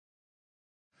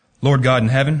Lord God in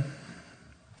heaven,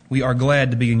 we are glad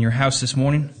to be in your house this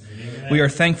morning. Amen. We are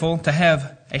thankful to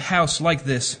have a house like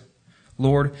this,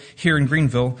 Lord, here in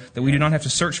Greenville, that we do not have to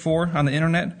search for on the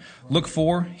internet, look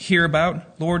for, hear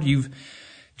about. Lord, you've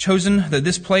chosen that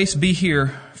this place be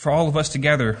here for all of us to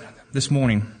gather this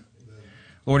morning.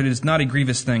 Lord, it is not a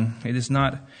grievous thing. It is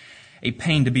not a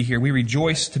pain to be here. We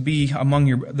rejoice to be among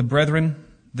the brethren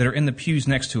that are in the pews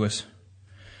next to us.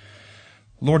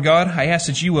 Lord God, I ask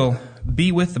that you will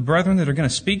be with the brethren that are going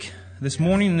to speak this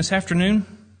morning and this afternoon.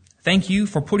 Thank you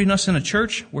for putting us in a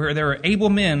church where there are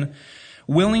able men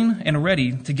willing and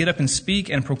ready to get up and speak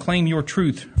and proclaim your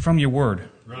truth from your word.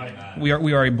 Right.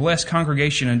 We are a blessed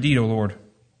congregation indeed, O Lord.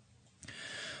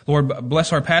 Lord,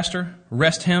 bless our pastor,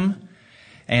 rest him,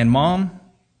 and Mom,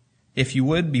 if you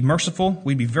would, be merciful.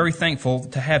 We'd be very thankful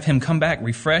to have him come back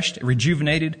refreshed,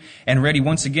 rejuvenated, and ready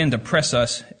once again to press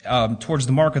us towards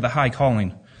the mark of the high calling.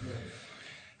 Yes.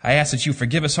 I ask that you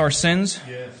forgive us our sins.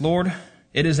 Yes. Lord,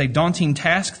 it is a daunting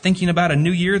task thinking about a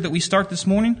new year that we start this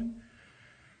morning.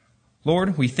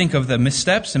 Lord, we think of the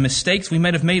missteps and mistakes we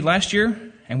might have made last year,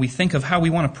 and we think of how we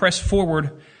want to press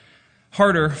forward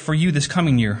harder for you this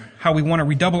coming year, how we want to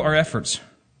redouble our efforts,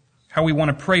 how we want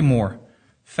to pray more,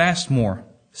 fast more,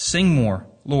 sing more,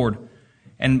 Lord,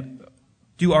 and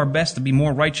do our best to be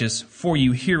more righteous for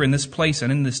you here in this place and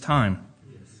in this time.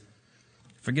 Yes.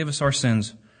 Forgive us our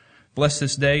sins. Bless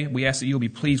this day. We ask that you will be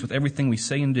pleased with everything we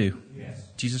say and do. Yes.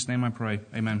 In Jesus' name I pray.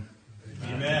 Amen.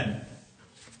 Amen.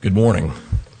 Good morning.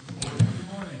 Good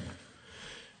morning.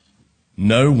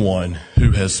 No one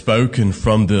who has spoken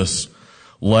from this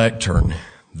lectern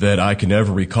that I can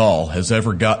ever recall has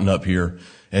ever gotten up here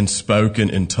and spoken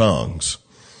in tongues.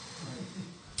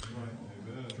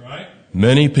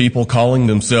 Many people calling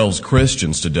themselves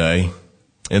Christians today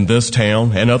in this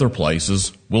town and other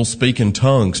places will speak in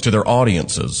tongues to their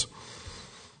audiences.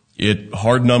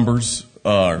 Solid numbers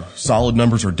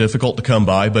are difficult to come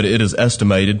by, but it is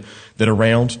estimated that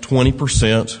around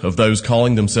 20% of those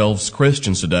calling themselves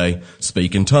Christians today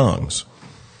speak in tongues.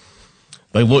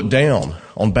 They look down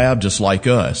on Baptists like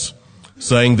us,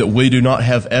 saying that we do not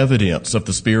have evidence of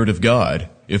the Spirit of God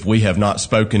if we have not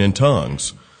spoken in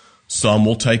tongues. Some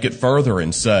will take it further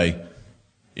and say,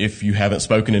 if you haven't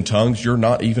spoken in tongues, you're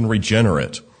not even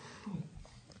regenerate.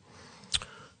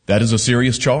 That is a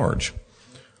serious charge.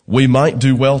 We might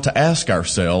do well to ask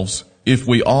ourselves if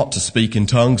we ought to speak in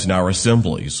tongues in our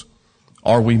assemblies.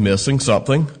 Are we missing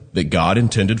something that God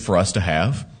intended for us to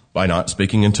have by not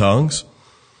speaking in tongues?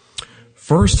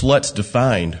 First, let's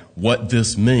define what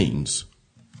this means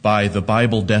by the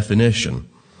Bible definition.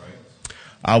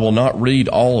 I will not read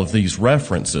all of these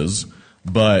references,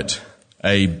 but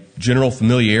a general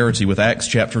familiarity with Acts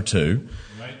chapter 2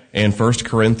 and 1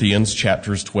 Corinthians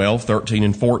chapters 12, 13,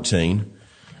 and 14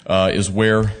 is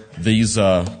where these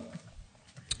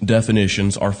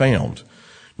definitions are found.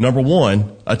 Number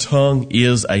one, a tongue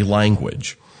is a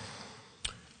language.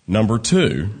 Number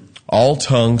two, all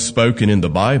tongues spoken in the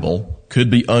Bible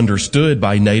could be understood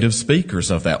by native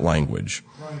speakers of that language.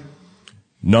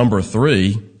 Number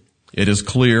three, it is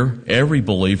clear every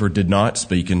believer did not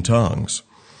speak in tongues.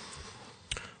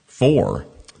 4,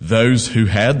 those who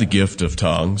had the gift of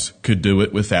tongues could do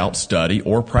it without study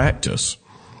or practice.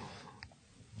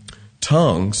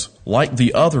 Tongues, like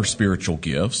the other spiritual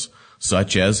gifts,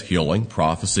 such as healing,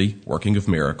 prophecy, working of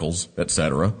miracles,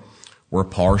 etc., were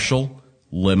partial,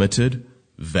 limited,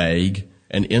 vague,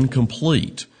 and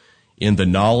incomplete in the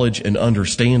knowledge and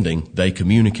understanding they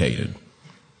communicated.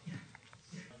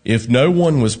 If no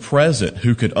one was present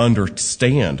who could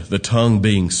understand the tongue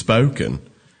being spoken,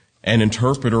 an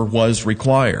interpreter was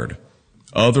required.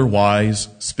 Otherwise,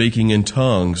 speaking in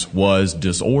tongues was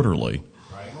disorderly.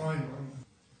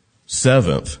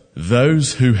 7th,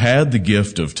 those who had the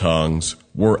gift of tongues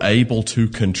were able to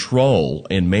control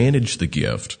and manage the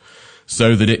gift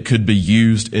so that it could be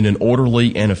used in an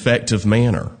orderly and effective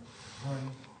manner.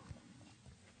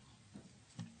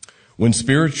 When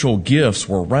spiritual gifts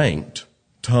were ranked,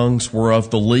 tongues were of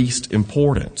the least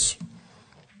importance.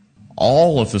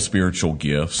 All of the spiritual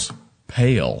gifts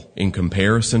pale in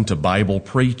comparison to Bible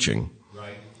preaching.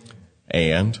 Right.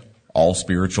 And all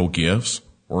spiritual gifts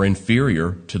were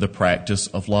inferior to the practice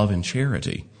of love and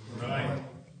charity. Right.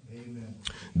 Amen.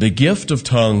 The gift of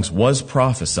tongues was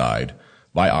prophesied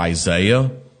by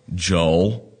Isaiah,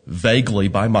 Joel, vaguely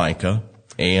by Micah,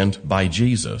 and by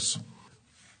Jesus.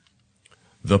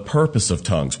 The purpose of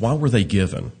tongues, why were they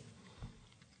given?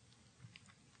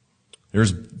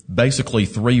 There's basically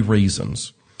 3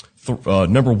 reasons.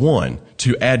 Number 1,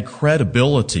 to add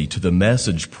credibility to the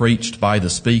message preached by the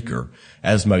speaker,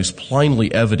 as most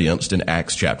plainly evidenced in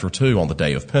Acts chapter 2 on the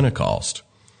day of Pentecost.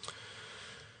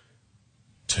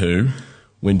 2,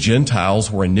 when Gentiles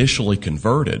were initially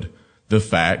converted, the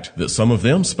fact that some of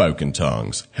them spoke in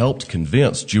tongues helped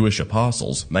convince Jewish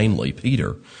apostles, mainly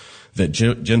Peter, that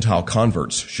Gentile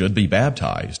converts should be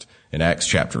baptized in Acts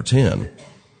chapter 10.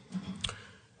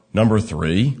 Number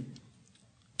 3,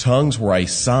 tongues were a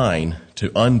sign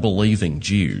to unbelieving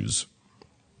Jews,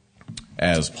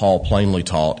 as Paul plainly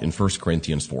taught in 1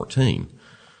 Corinthians 14.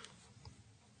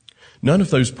 None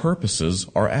of those purposes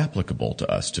are applicable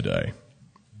to us today.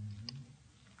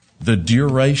 The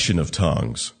duration of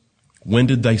tongues. When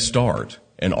did they start?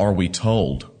 And are we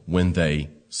told when they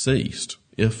ceased,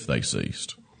 if they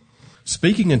ceased?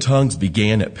 Speaking in tongues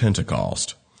began at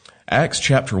Pentecost. Acts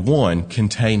chapter 1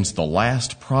 contains the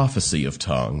last prophecy of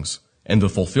tongues, and the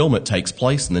fulfillment takes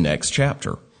place in the next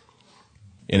chapter.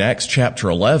 In Acts chapter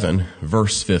 11,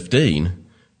 verse 15,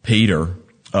 Peter,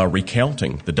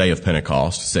 recounting the day of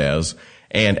Pentecost, says,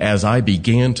 "And as I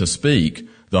began to speak,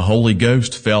 the Holy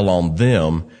Ghost fell on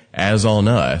them as on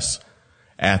us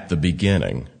at the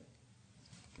beginning,"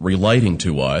 relating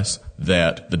to us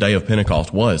that the day of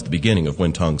Pentecost was the beginning of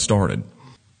when tongues started.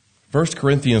 1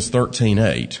 Corinthians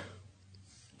 13:8,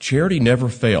 "Charity never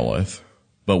faileth,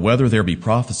 but whether there be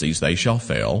prophecies, they shall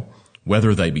fail.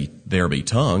 Whether there be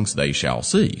tongues, they shall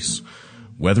cease.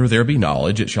 Whether there be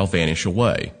knowledge, it shall vanish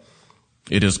away."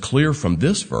 It is clear from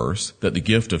this verse that the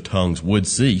gift of tongues would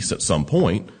cease at some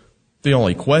point. The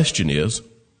only question is,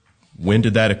 when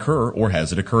did that occur, or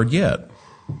has it occurred yet?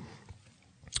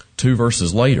 2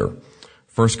 verses later,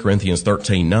 1 Corinthians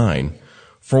 13:9,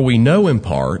 "For we know in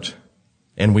part,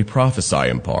 and we prophesy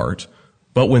in part,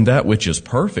 but when that which is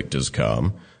perfect is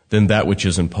come, then that which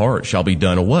is in part shall be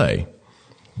done away."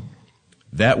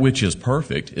 That which is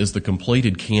perfect is the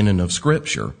completed canon of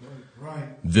Scripture.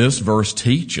 This verse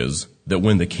teaches that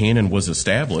when the canon was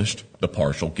established, the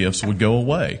partial gifts would go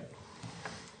away.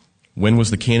 When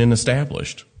was the canon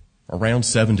established? Around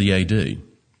 70 AD.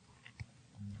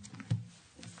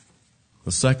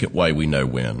 The second way we know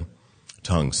when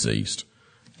tongues ceased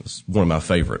is one of my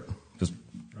favorite.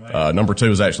 Number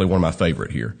 2 is actually one of my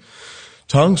favorite here.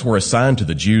 Tongues were a sign to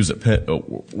the Jews at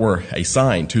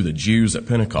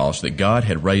Pentecost that God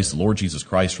had raised the Lord Jesus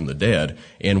Christ from the dead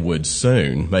and would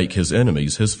soon make his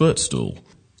enemies his footstool.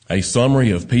 A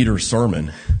summary of Peter's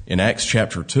sermon in Acts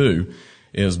chapter 2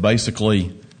 is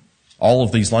basically all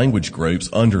of these language groups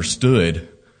understood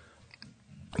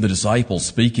the disciples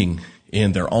speaking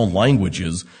in their own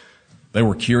languages. They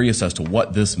were curious as to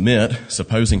what this meant,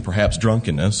 supposing perhaps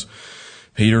drunkenness.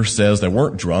 Peter says they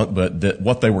weren't drunk, but that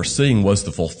what they were seeing was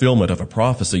the fulfillment of a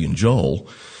prophecy in Joel.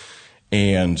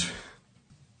 And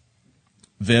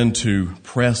then to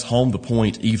press home the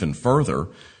point even further,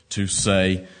 to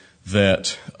say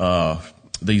that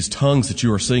these tongues that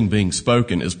you are seeing being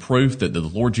spoken is proof that the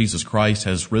Lord Jesus Christ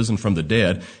has risen from the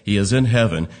dead. He is in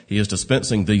heaven. He is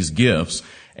dispensing these gifts.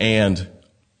 And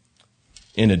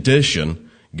in addition,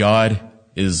 God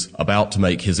is about to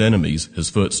make his enemies his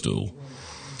footstool.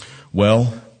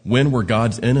 Well, when were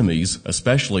God's enemies,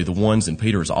 especially the ones in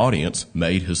Peter's audience,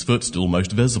 made his footstool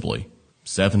most visibly?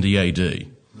 70 AD.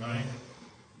 Right.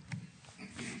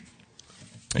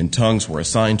 And tongues were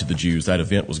assigned to the Jews. That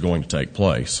event was going to take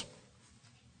place.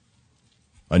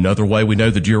 Another way we know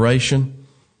the duration,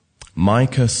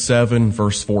 Micah 7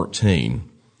 verse 14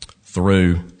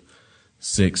 through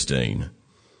 16.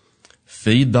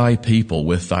 "Feed thy people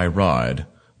with thy rod,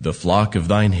 the flock of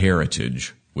thine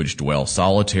heritage, which dwell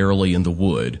solitarily in the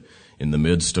wood, in the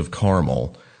midst of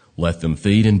Carmel. Let them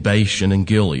feed in Bashan and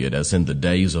Gilead as in the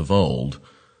days of old,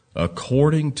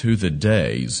 according to the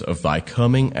days of thy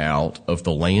coming out of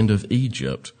the land of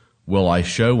Egypt, will I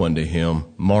show unto him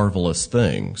marvelous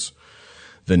things.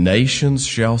 The nations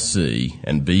shall see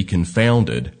and be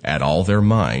confounded at all their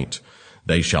might.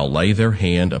 They shall lay their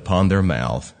hand upon their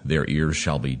mouth, their ears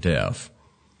shall be deaf."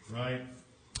 Right.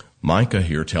 Micah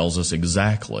here tells us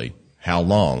exactly how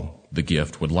long the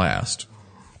gift would last.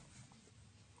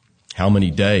 How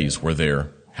many days were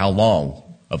there? How long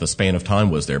of a span of time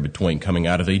was there between coming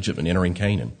out of Egypt and entering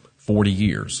Canaan? 40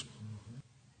 years.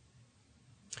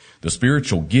 The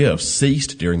spiritual gifts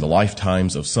ceased during the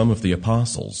lifetimes of some of the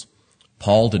apostles.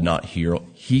 Paul did not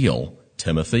heal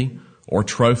Timothy or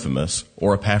Trophimus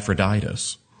or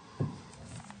Epaphroditus.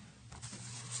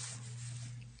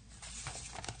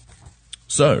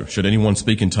 So, should anyone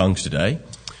speak in tongues today?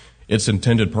 Its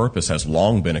intended purpose has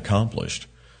long been accomplished.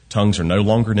 Tongues are no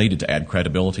longer needed to add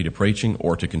credibility to preaching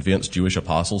or to convince Jewish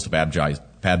apostles to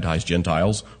baptize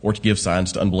Gentiles or to give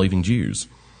signs to unbelieving Jews.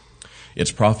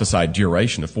 Its prophesied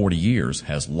duration of 40 years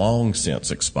has long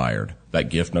since expired. That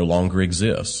gift no longer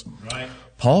exists. Right.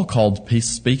 Paul called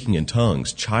speaking in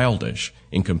tongues childish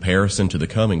in comparison to the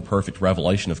coming perfect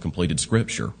revelation of completed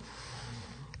Scripture.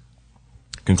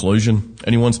 Conclusion,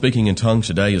 anyone speaking in tongues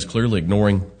today is clearly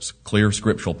ignoring clear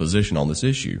scriptural position on this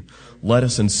issue. Let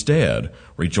us instead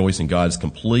rejoice in God's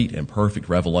complete and perfect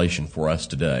revelation for us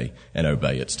today and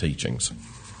obey its teachings.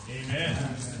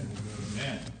 Amen.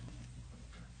 Amen.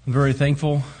 I'm very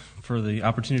thankful for the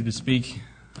opportunity to speak.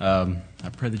 I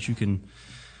pray that you can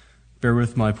bear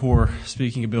with my poor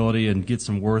speaking ability and get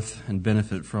some worth and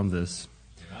benefit from this.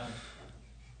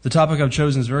 The topic I've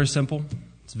chosen is very simple.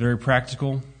 It's very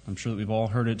practical. I'm sure that we've all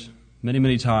heard it many,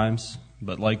 many times,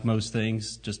 but like most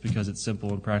things, just because it's simple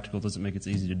and practical doesn't make it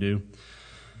easy to do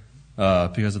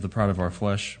because of the pride of our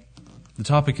flesh. The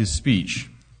topic is speech.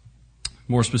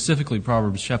 More specifically,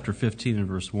 Proverbs chapter 15 and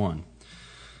verse 1.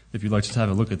 If you'd like to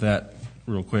have a look at that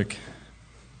real quick.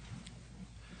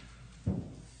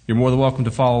 You're more than welcome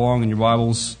to follow along in your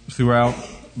Bibles throughout,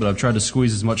 but I've tried to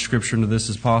squeeze as much scripture into this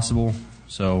as possible,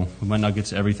 so we might not get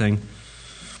to everything.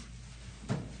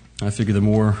 I figure the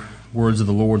more words of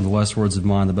the Lord and the less words of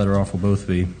mine, the better off we'll both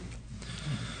be.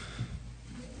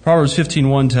 Proverbs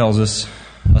 15:1 tells us,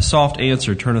 "A soft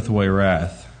answer turneth away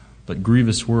wrath, but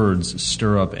grievous words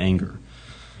stir up anger."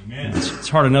 Amen. It's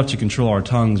hard enough to control our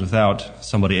tongues without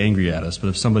somebody angry at us, but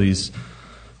if somebody's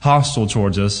hostile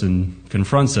towards us and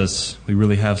confronts us, we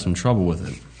really have some trouble with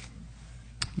it.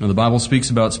 Now, the Bible speaks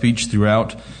about speech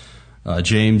throughout.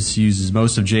 James uses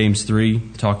most of James 3,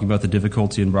 talking about the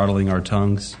difficulty in bridling our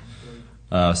tongues.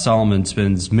 Solomon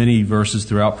spends many verses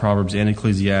throughout Proverbs and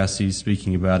Ecclesiastes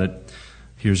speaking about it.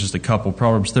 Here's just a couple.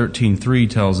 Proverbs 13:3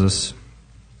 tells us,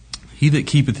 "He that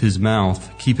keepeth his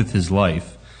mouth keepeth his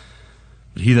life,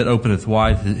 but he that openeth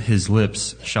wide his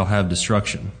lips shall have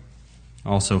destruction."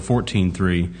 Also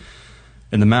 14:3,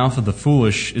 "In the mouth of the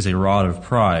foolish is a rod of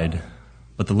pride,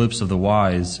 but the lips of the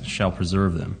wise shall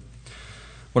preserve them."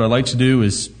 What I'd like to do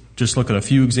is just look at a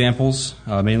few examples,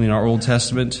 mainly in our Old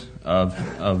Testament,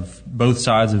 of both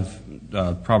sides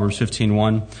of Proverbs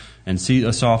 15:1, and see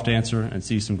a soft answer and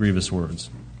see some grievous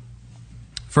words.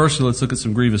 First, let's look at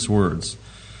some grievous words.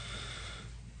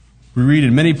 We read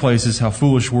in many places how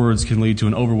foolish words can lead to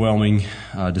an overwhelming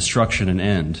destruction and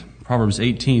end. Proverbs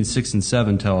 18:6 and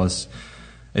 7 tell us,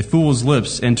 "A fool's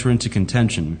lips enter into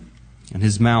contention, and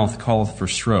his mouth calleth for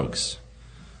strokes.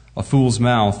 A fool's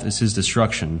mouth is his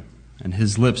destruction, and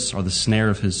his lips are the snare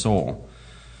of his soul."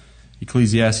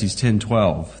 Ecclesiastes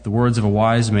 10:12, "The words of a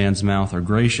wise man's mouth are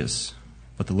gracious,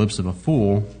 but the lips of a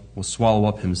fool will swallow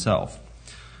up himself."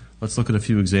 Let's look at a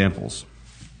few examples.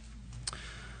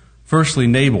 Firstly,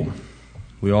 Nabal.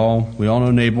 We all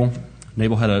know Nabal.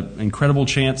 Nabal had an incredible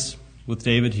chance with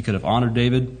David. He could have honored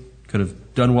David, could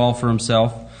have done well for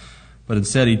himself, but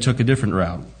instead he took a different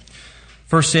route.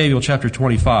 1 Samuel chapter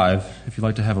 25, if you'd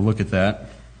like to have a look at that,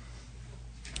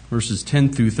 verses 10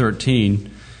 through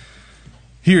 13.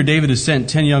 Here David has sent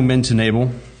 10 young men to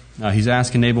Nabal. He's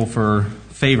asking Nabal for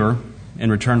favor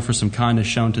in return for some kindness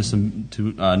shown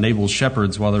to Nabal's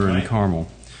shepherds while they were in Carmel.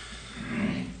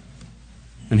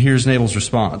 And here's Nabal's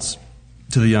response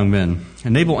to the young men.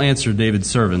 "And Nabal answered David's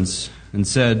servants and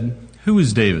said, Who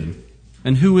is David?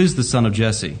 And who is the son of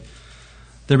Jesse?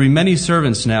 There be many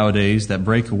servants nowadays that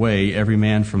break away every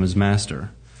man from his master.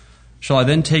 Shall I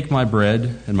then take my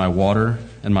bread and my water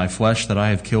and my flesh that I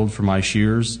have killed for my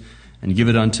shears and give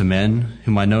it unto men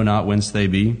whom I know not whence they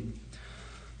be?"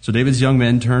 So David's young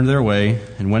men turned their way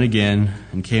and went again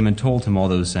and came and told him all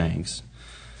those sayings.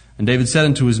 And David said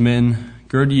unto his men,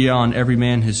 Gird ye on every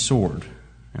man his sword.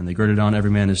 And they girded on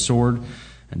every man his sword,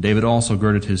 and David also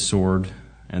girded his sword.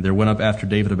 And there went up after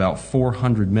David about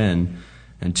 400 men,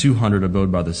 and 200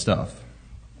 abode by the stuff.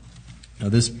 Now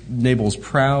this Nabal's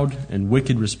proud and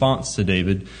wicked response to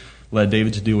David led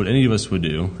David to do what any of us would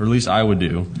do, or at least I would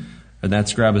do, and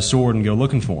that's grab a sword and go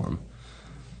looking for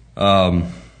him.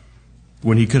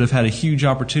 When he could have had a huge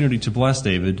opportunity to bless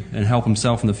David and help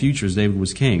himself in the future as David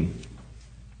was king.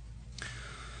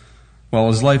 Well,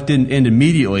 his life didn't end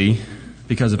immediately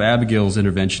because of Abigail's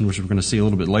intervention, which we're going to see a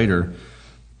little bit later.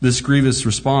 This grievous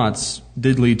response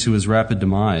did lead to his rapid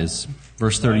demise.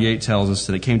 Verse 38 tells us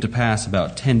that it came to pass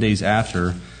about 10 days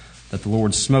after that the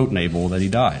Lord smote Nabal that he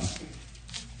died.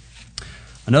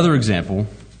 Another example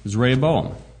is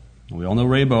Rehoboam. We all know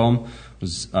Rehoboam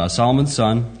was Solomon's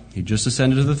son. He just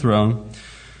ascended to the throne.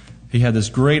 He had this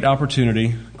great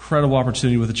opportunity, incredible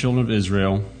opportunity with the children of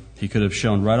Israel. He could have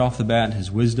shown right off the bat his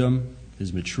wisdom,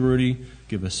 his maturity,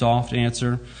 give a soft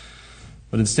answer,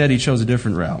 but instead he chose a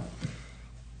different route.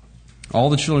 All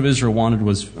the children of Israel wanted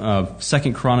was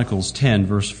 2 Chronicles 10,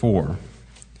 verse 4.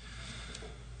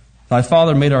 "Thy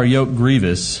father made our yoke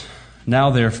grievous, Now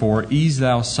therefore ease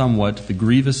thou somewhat the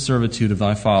grievous servitude of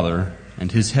thy father,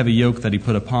 and his heavy yoke that he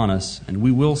put upon us, and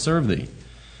we will serve thee.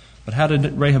 But how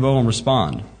did Rehoboam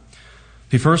respond?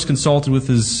 He first consulted with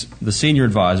the senior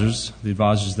advisors, the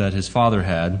advisors that his father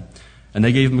had, and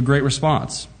they gave him a great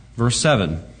response. Verse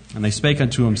 7, and they spake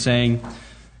unto him, saying,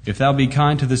 If thou be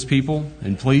kind to this people,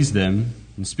 and please them,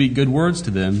 and speak good words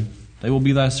to them, they will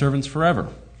be thy servants forever.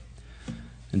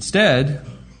 Instead,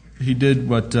 he did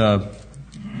what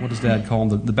does Dad call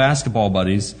them? The basketball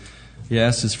buddies. He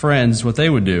asked his friends what they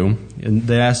would do, and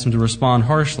they asked him to respond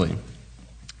harshly.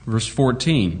 Verse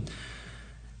 14,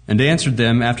 and answered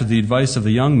them after the advice of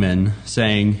the young men,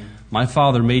 saying, My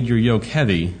father made your yoke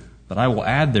heavy, but I will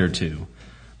add thereto.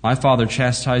 My father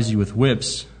chastised you with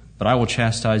whips, but I will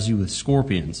chastise you with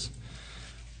scorpions.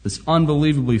 This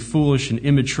unbelievably foolish and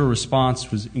immature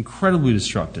response was incredibly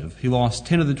destructive. He lost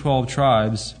 10 of the 12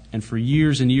 tribes, and for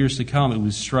years and years to come, it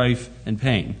was strife and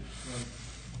pain.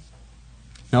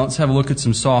 Now let's have a look at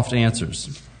some soft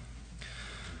answers.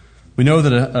 We know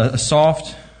that a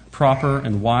soft, proper,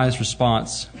 and wise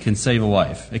response can save a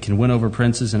life. It can win over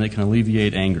princes, and it can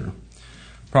alleviate anger.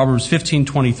 Proverbs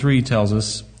 15:23 tells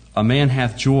us, A man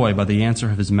hath joy by the answer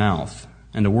of his mouth,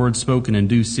 and a word spoken in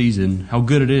due season, how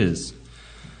good it is.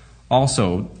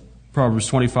 Also, Proverbs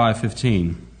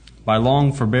 25:15, By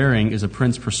long forbearing is a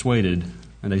prince persuaded,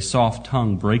 and a soft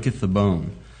tongue breaketh the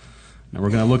bone. Now we're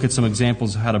going to look at some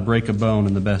examples of how to break a bone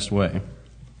in the best way.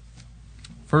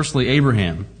 Firstly,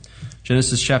 Abraham.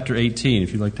 Genesis chapter 18,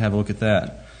 if you'd like to have a look at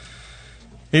that.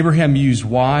 Abraham used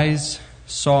wise,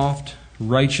 soft,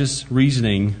 righteous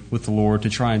reasoning with the Lord to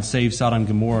try and save Sodom and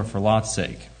Gomorrah for Lot's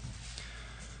sake.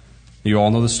 You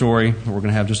all know the story. We're going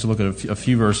to have just a look at a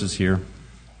few verses here.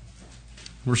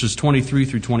 Verses 23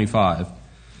 through 25.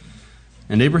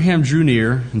 And Abraham drew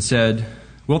near and said,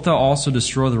 Wilt thou also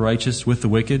destroy the righteous with the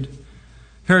wicked?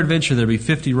 Peradventure there be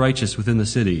 50 righteous within the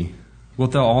city.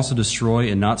 Wilt thou also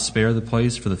destroy and not spare the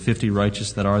place for the 50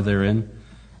 righteous that are therein?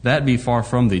 That be far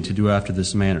from thee to do after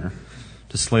this manner,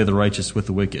 to slay the righteous with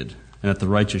the wicked, and that the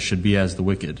righteous should be as the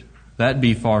wicked. That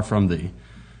be far from thee.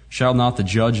 Shall not the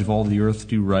judge of all the earth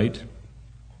do right?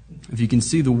 If you can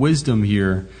see the wisdom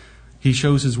here, he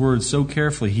shows his words so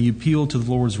carefully. He appealed to the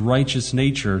Lord's righteous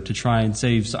nature to try and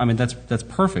save. I mean, that's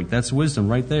perfect. That's wisdom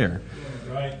right there.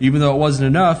 Right. Even though it wasn't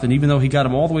enough, and even though he got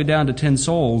him all the way down to 10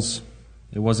 souls,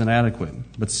 it wasn't adequate.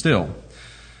 But still.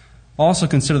 Also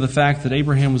consider the fact that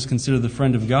Abraham was considered the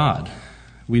friend of God.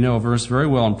 We know a verse very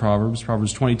well in Proverbs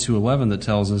 22:11, that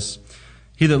tells us,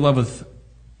 He that loveth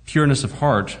pureness of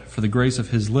heart, for the grace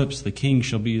of his lips the king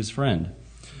shall be his friend.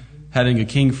 Having a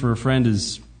king for a friend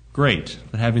is great,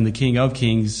 but having the King of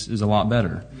Kings is a lot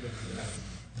better.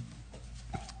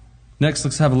 Next,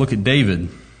 let's have a look at David.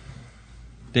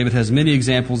 David has many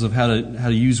examples of how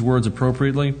to use words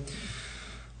appropriately.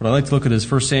 What I'd like to look at is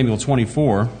 1 Samuel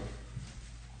 24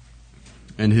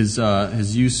 and his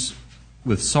use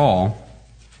with Saul.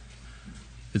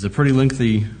 It's a pretty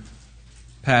lengthy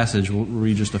passage. We'll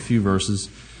read just a few verses.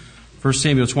 1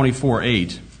 Samuel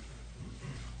 24:8.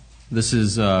 This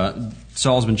is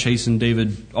Saul's been chasing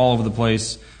David all over the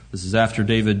place. This is after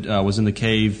David was in the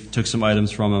cave, took some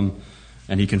items from him,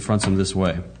 and he confronts him this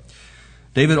way.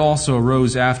 David also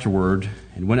arose afterward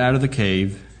and went out of the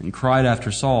cave and cried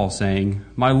after Saul, saying,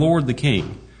 My lord the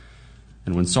king.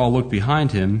 And when Saul looked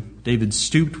behind him, David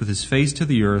stooped with his face to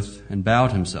the earth and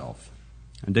bowed himself.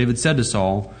 And David said to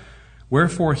Saul,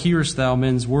 Wherefore hearest thou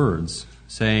men's words,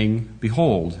 saying,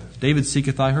 Behold, David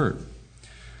seeketh thy hurt.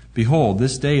 Behold,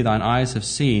 this day thine eyes have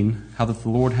seen how that the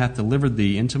Lord hath delivered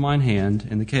thee into mine hand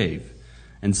in the cave.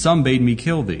 And some bade me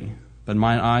kill thee, but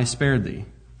mine eye spared thee.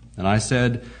 And I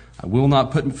said, I will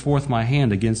not put forth my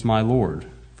hand against my Lord,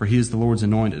 for he is the Lord's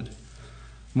anointed.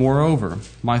 Moreover,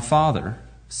 my father,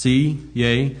 see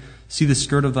the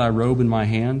skirt of thy robe in my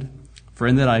hand. For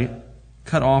in that I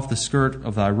cut off the skirt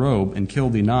of thy robe and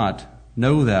killed thee not,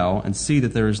 know thou and see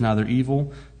that there is neither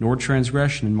evil nor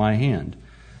transgression in my hand.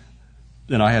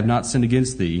 And I have not sinned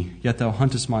against thee, yet thou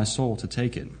huntest my soul to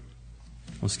take it.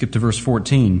 We'll skip to verse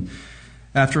 14.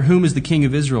 After whom is the king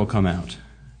of Israel come out?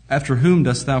 After whom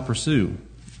dost thou pursue?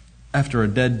 After a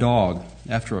dead dog,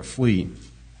 after a flea.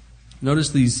 Notice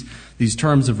these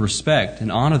terms of respect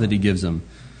and honor that he gives him.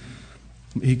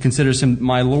 He considers him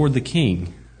my Lord the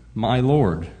King, my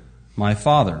Lord, my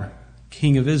Father,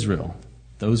 King of Israel.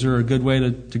 Those are a good way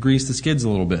to grease the skids a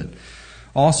little bit.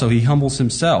 Also, he humbles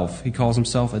himself. He calls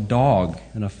himself a dog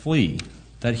and a flea.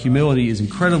 That humility is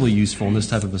incredibly useful in this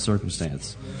type of a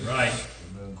circumstance. Right.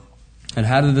 And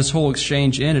how did this whole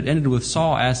exchange end? It ended with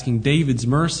Saul asking David's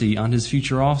mercy on his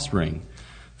future offspring.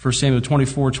 1 Samuel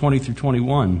 24:20 through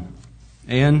 21.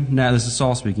 And now," this is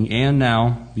Saul speaking, "and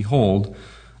now, behold,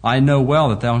 I know well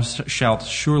that thou shalt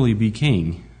surely be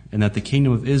king, and that the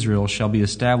kingdom of Israel shall be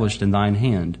established in thine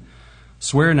hand.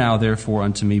 Swear now, therefore,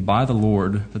 unto me by the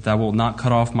Lord, that thou wilt not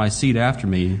cut off my seed after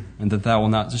me, and that thou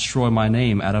wilt not destroy my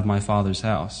name out of my father's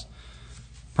house."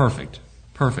 Perfect.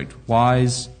 Perfect.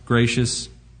 Wise, gracious,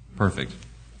 perfect.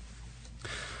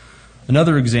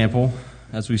 Another example,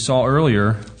 as we saw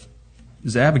earlier,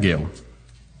 is Abigail.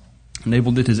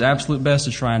 Nabal did his absolute best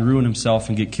to try and ruin himself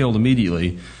and get killed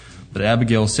immediately, but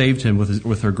Abigail saved him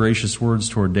with her gracious words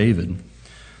toward David.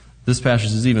 This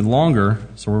passage is even longer,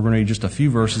 so we're going to read just a few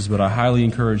verses, but I highly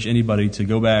encourage anybody to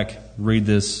go back, read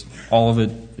this. All of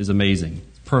it is amazing.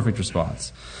 Perfect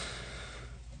response.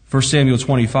 1 Samuel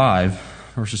 25,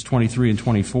 verses 23 and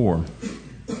 24.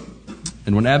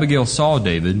 "And when Abigail saw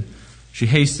David, she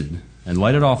hasted and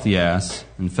lighted off the ass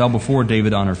and fell before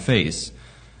David on her face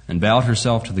and bowed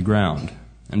herself to the ground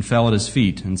and fell at his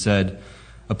feet and said,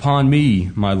 Upon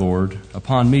me, my Lord,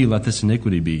 upon me let this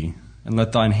iniquity be. And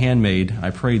let thine handmaid, I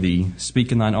pray thee,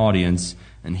 speak in thine audience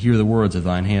and hear the words of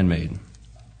thine handmaid."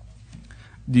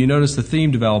 Do you notice the theme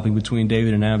developing between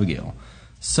David and Abigail?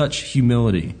 Such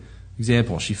humility.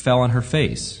 Example, she fell on her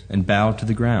face and bowed to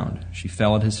the ground. She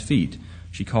fell at his feet.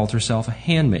 She called herself a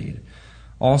handmaid.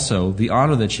 Also, the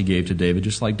honor that she gave to David,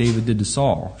 just like David did to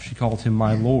Saul. She called him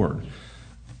my Lord.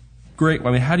 Great.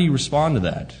 I mean, how do you respond to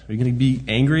that? Are you going to be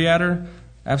angry at her?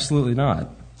 Absolutely not.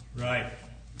 Right.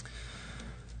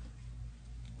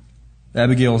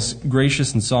 Abigail's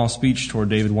gracious and soft speech toward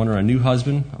David won her a new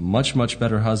husband, a much, much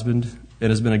better husband. It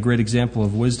has been a great example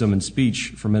of wisdom and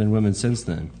speech for men and women since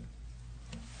then.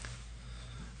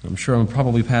 I'm sure I'm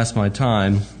probably past my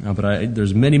time, but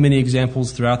there's many, many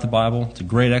examples throughout the Bible. It's a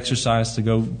great exercise to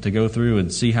go through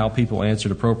and see how people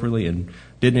answered appropriately and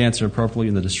didn't answer appropriately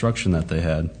in the destruction that they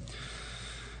had.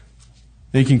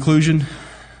 In conclusion,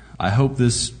 I hope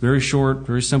this very short,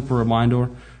 very simple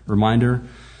reminder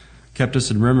kept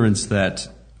us in remembrance that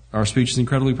our speech is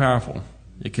incredibly powerful.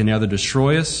 It can either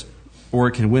destroy us or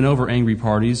it can win over angry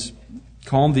parties,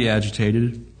 calm the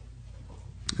agitated,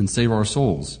 and save our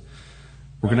souls.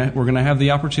 We're gonna have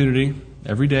the opportunity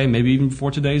every day, maybe even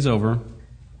before today's over,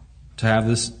 to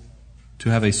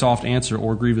have a soft answer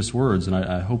or grievous words, and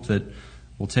I hope that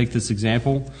we'll take this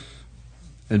example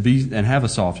and have a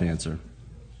soft answer.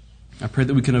 I pray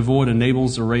that we can avoid a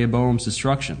Nabal's or Rehoboam's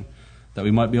destruction, that we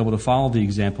might be able to follow the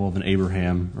example of an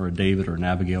Abraham or a David or an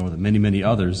Abigail or the many, many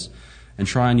others, and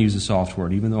try and use a soft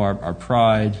word. Even though our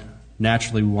pride,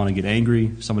 naturally we want to get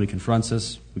angry, if somebody confronts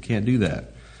us, we can't do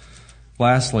that.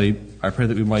 Lastly, I pray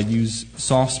that we might use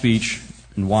soft speech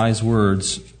and wise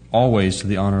words always to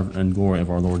the honor and glory of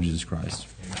our Lord Jesus Christ.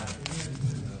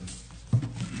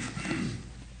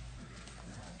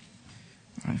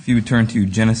 If you would turn to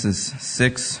Genesis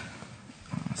 6,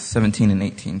 17 and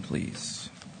 18, please.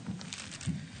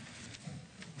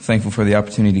 Thankful for the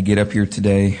opportunity to get up here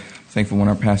today. Thankful when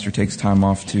our pastor takes time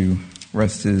off to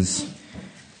rest his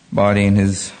body and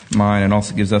his mind, and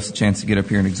also gives us a chance to get up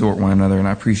here and exhort one another, and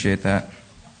I appreciate that.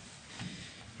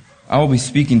 I will be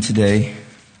speaking today,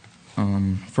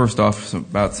 first off,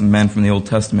 about some men from the Old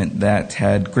Testament that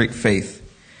had great faith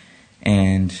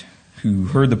and who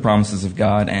heard the promises of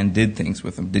God and did things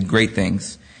with them, did great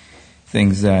things,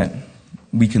 things that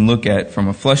we can look at from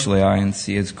a fleshly eye and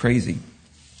see as crazy.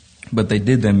 But they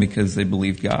did them because they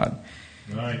believed God.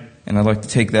 Right. And I'd like to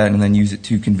take that and then use it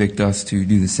to convict us to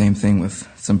do the same thing with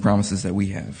some promises that we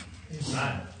have.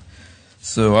 Right.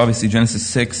 So obviously Genesis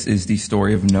 6 is the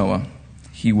story of Noah.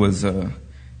 He was a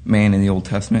man in the Old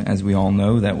Testament, as we all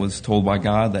know, that was told by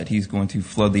God that he's going to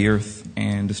flood the earth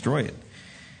and destroy it.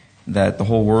 That the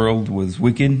whole world was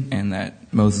wicked, and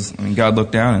that God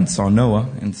looked down and saw Noah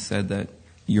and said that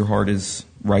your heart is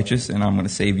righteous and I'm going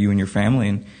to save you and your family,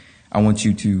 and I want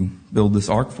you to build this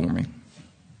ark for me.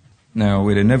 Now,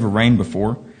 it had never rained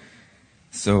before,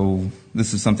 so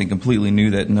this is something completely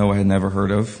new that Noah had never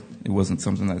heard of. It wasn't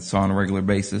something that saw on a regular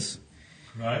basis.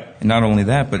 Right. And not only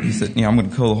that, but he said, I'm going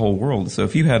to kill the whole world. So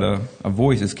if you had a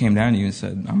voice that came down to you and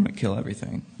said, I'm going to kill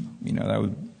everything,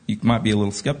 you might be a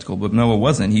little skeptical, but Noah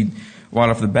wasn't. He, right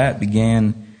off the bat,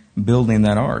 began building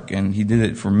that ark, and he did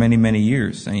it for many, many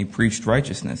years, and he preached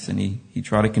righteousness, and he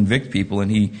tried to convict people,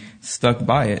 and he stuck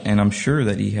by it, and I'm sure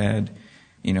that he had,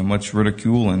 much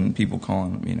ridicule and people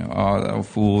calling him, oh, that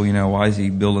fool, why is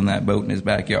he building that boat in his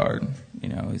backyard?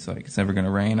 He's like, it's never going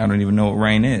to rain. I don't even know what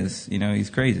rain is. He's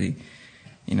crazy.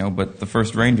 But the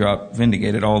first raindrop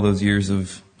vindicated all those years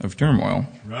of turmoil.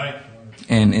 Right.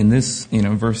 And in this,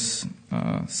 verse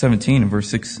 17 and verse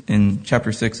 6 in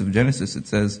chapter 6 of Genesis, it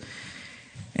says,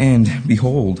 And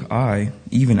behold, I,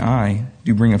 even I,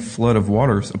 do bring a flood of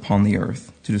waters upon the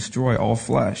earth, to destroy all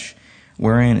flesh,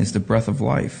 wherein is the breath of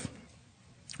life.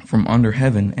 From under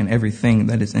heaven, and everything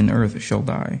that is in earth shall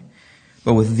die.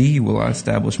 But with thee will I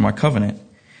establish my covenant,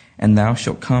 and thou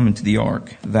shalt come into the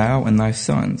ark, thou and thy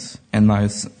sons, and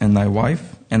thy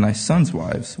wife, and thy sons'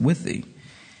 wives with thee.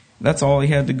 That's all he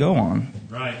had to go on.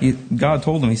 Right. God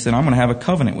told him, he said, I'm going to have a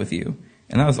covenant with you.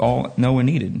 And that was all Noah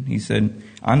needed. He said,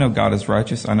 I know God is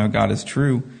righteous. I know God is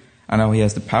true. I know he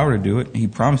has the power to do it. He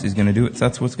promised he's going to do it. So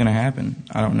that's what's going to happen.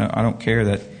 I don't know. I don't care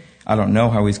that I don't know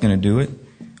how he's going to do it,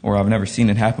 or I've never seen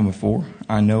it happen before.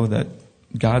 I know that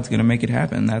God's going to make it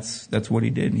happen. That's what he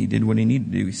did. He did what he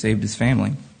needed to do. He saved his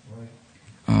family.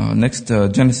 Next,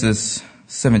 Genesis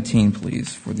 17,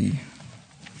 please, for the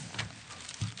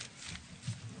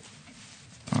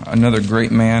another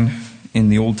great man in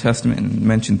the Old Testament and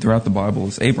mentioned throughout the Bible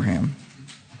is Abraham.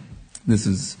 This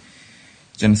is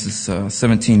Genesis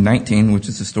 17:19, which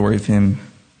is the story of him.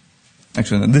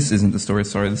 Actually, no, this isn't the story.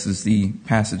 Sorry, this is the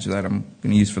passage that I'm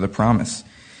going to use for the promise.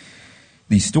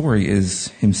 The story is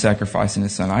him sacrificing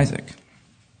his son Isaac.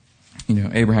 You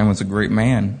know, Abraham was a great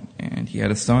man, and he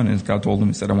had a son, and God told him,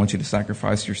 he said, I want you to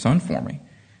sacrifice your son for me.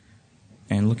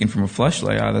 And looking from a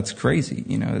fleshly eye, that's crazy.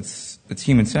 You know, it's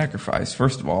human sacrifice.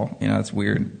 First of all, you know, that's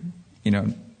weird. You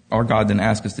know, our God didn't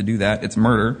ask us to do that. It's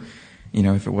murder, you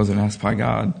know, if it wasn't asked by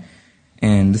God.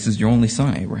 And this is your only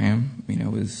son, Abraham. You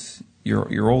know,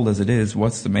 you're old as it is.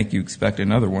 What's to make you expect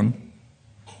another one?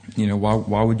 You know,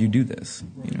 why would you do this?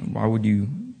 You know, why would you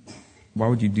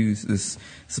do this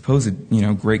supposed, you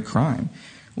know, great crime?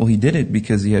 Well, he did it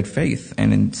because he had faith.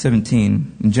 And in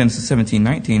Genesis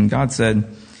 17:19, God said,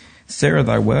 Sarah,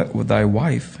 thy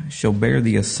wife, shall bear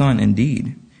thee a son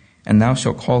indeed, and thou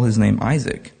shalt call his name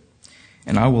Isaac.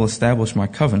 And I will establish my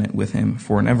covenant with him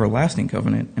for an everlasting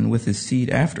covenant, and with his seed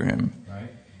after him. Right.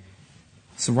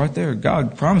 So right there,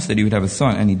 God promised that he would have a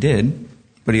son, and he did.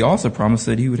 But he also promised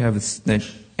that he would have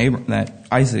that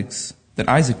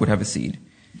Isaac would have a seed,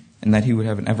 and that he would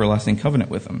have an everlasting covenant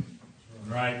with him.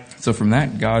 Right. So from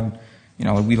that, God, you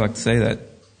know, we like to say that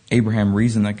Abraham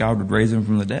reasoned that God would raise him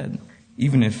from the dead.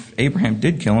 Even if Abraham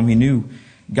did kill him, he knew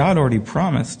God already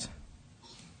promised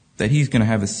that he's going to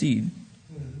have a seed,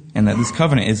 and that this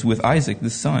covenant is with Isaac,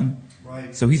 this son.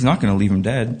 Right. So he's not going to leave him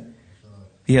dead.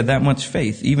 He had that much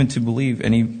faith, even to believe,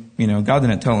 and God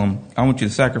didn't tell him, I want you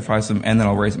to sacrifice him and then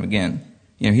I'll raise him again.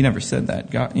 You know, he never said that.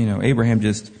 God, you know, Abraham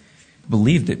just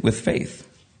believed it with faith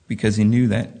because he knew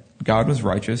that God was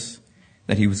righteous,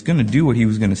 that he was going to do what he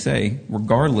was going to say,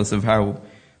 regardless of how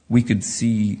we could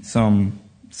see some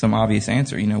obvious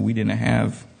answer. You know, he didn't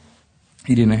have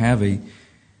any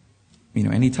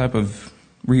type of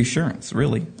reassurance,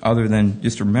 really, other than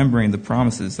just remembering the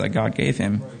promises that God gave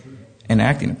him and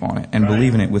acting upon it and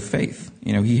believing it with faith.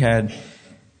 You know, he had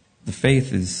the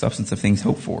faith is substance of things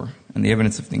hoped for and the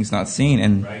evidence of things not seen.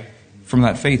 And from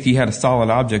that faith, he had a solid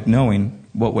object knowing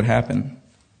what would happen,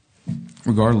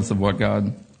 regardless of what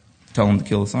God tell him to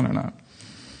kill his son or not.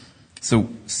 So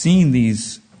seeing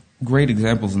these great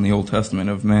examples in the Old Testament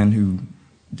of men who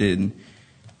did,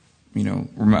 you know,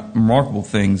 remarkable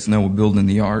things, Noah building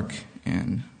the ark,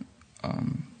 and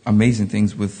amazing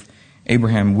things with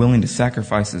Abraham willing to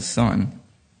sacrifice his son.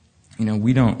 You know,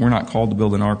 we're not called to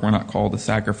build an ark. We're not called to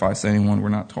sacrifice anyone. We're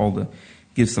not called to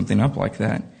give something up like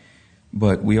that.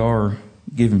 But we are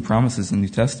given promises in the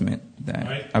New Testament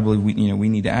that I believe we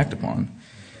need to act upon.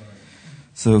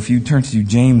 So if you turn to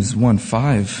James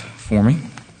 1:5 for me,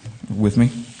 with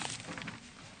me.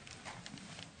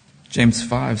 James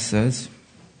 5 says,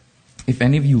 If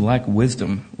any of you lack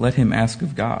wisdom, let him ask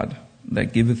of God,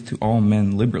 that giveth to all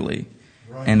men liberally,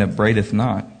 and upbraideth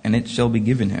not, and it shall be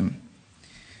given him.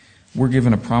 We're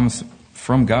given a promise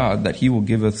from God that he will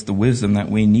give us the wisdom that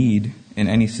we need in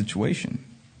any situation.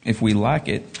 If we lack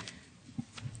it,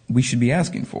 we should be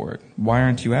asking for it. Why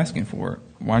aren't you asking for it?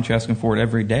 Why aren't you asking for it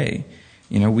every day?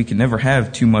 You know, we can never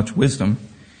have too much wisdom.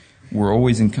 We're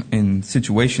always in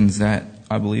situations that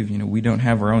I believe, you know, we don't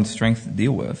have our own strength to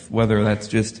deal with, whether that's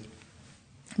just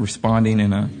responding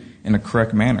in a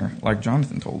correct manner, like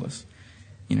Jonathan told us.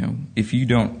 You know, if you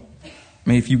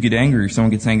get angry or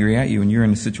someone gets angry at you and you're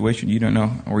in a situation you don't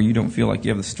know, or you don't feel like you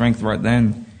have the strength right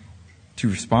then to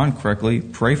respond correctly,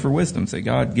 pray for wisdom. Say,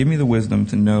 God, give me the wisdom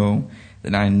to know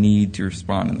that I need to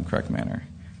respond in the correct manner.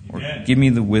 Or give me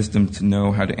the wisdom to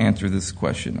know how to answer this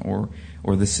question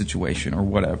or this situation or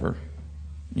whatever.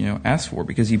 You know, ask for it,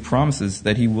 because he promises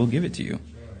that he will give it to you.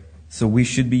 So we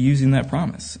should be using that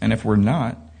promise. And if we're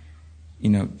not, you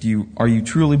know, are you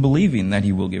truly believing that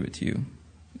he will give it to you?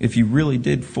 If you really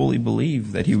did fully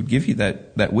believe that he would give you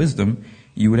that wisdom,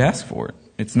 you would ask for it.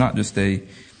 It's not just a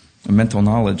mental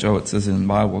knowledge. Oh, it says in the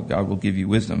Bible, God will give you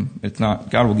wisdom. It's not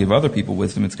God will give other people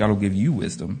wisdom. It's God will give you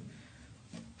wisdom.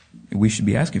 We should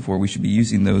be asking for it. We should be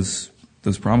using those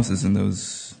promises and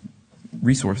those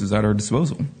resources at our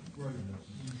disposal.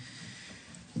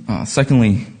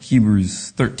 Secondly,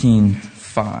 Hebrews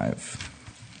 13:5.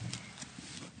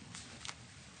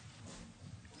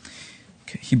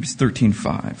 Okay, Hebrews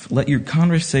 13:5. Let your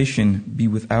conversation be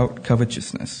without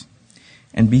covetousness,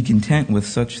 and be content with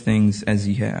such things as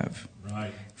ye have.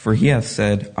 Right. For he hath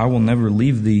said, I will never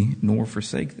leave thee nor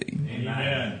forsake thee.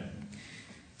 Amen.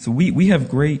 So we have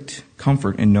great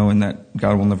comfort in knowing that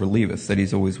God will never leave us, that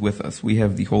he's always with us. We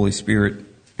have the Holy Spirit,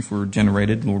 if we're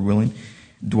regenerated, Lord willing,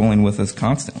 dwelling with us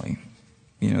constantly.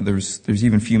 You know, there's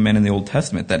even few men in the Old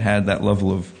Testament that had that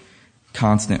level of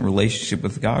constant relationship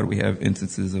with God. We have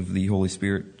instances of the Holy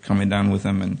Spirit coming down with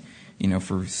them and, you know,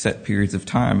 for set periods of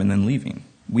time and then leaving.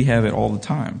 We have it all the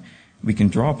time. We can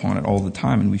draw upon it all the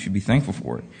time, and we should be thankful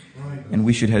for it. And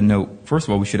we should first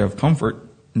of all, we should have comfort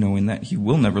knowing that he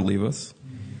will never leave us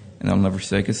and he'll never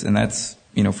forsake us. And that's,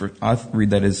 you know, I read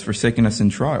that as forsaking us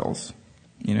in trials.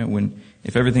 You know,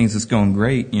 if everything's just going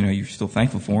great, you know, you're still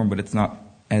thankful for him, but it's not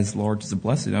as large as a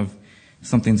blessing of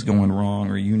something's going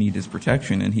wrong or you need his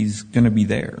protection, and he's going to be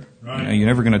there. Right. You know, you're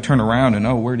never going to turn around and,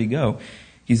 oh, where'd he go?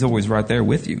 He's always right there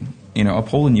with you, you know,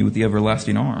 upholding you with the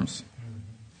everlasting arms.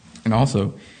 And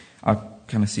also, I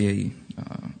kind of see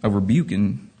a rebuke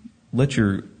in let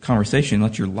your conversation,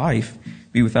 let your life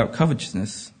be without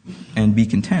covetousness and be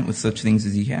content with such things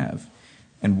as ye have.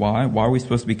 And why? Why are we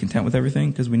supposed to be content with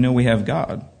everything? Because we know we have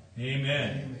God.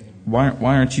 Amen. Why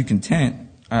aren't you content?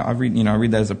 I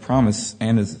read that as a promise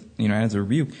and as a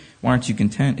rebuke. Why aren't you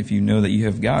content if you know that you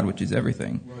have God, which is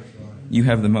everything? You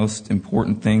have the most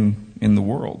important thing in the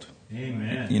world.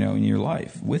 Amen. You know, in your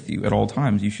life with you at all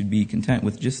times. You should be content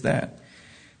with just that.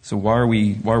 So why are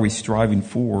we striving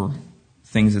for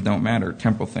things that don't matter,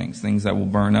 temporal things that will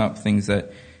burn up, things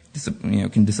that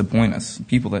can disappoint us,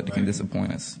 people that can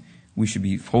disappoint us? We should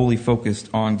be wholly focused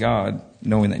on God,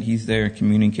 knowing that he's there,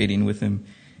 communicating with him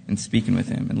and speaking with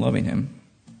him and loving him.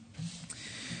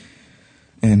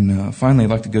 And finally, I'd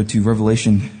like to go to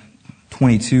Revelation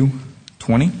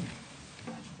 22:20.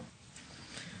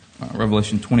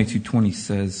 Revelation 22:20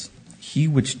 says, He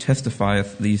which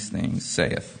testifieth these things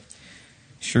saith,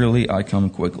 Surely I come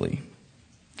quickly.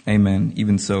 Amen.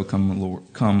 Even so, come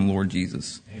Lord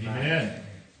Jesus. Amen.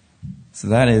 So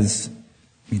that is,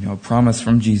 a promise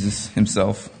from Jesus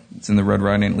himself. It's in the red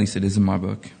writing, at least it is in my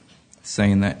book,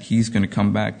 saying that he's going to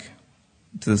come back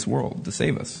to this world to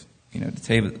save us.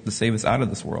 To save us out of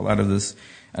this world, out of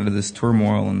this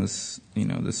turmoil and this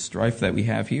strife that we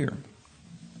have here.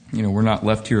 We're not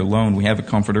left here alone. We have a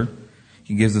comforter.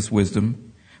 He gives us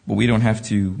wisdom, but we don't have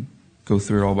to go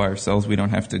through it all by ourselves. We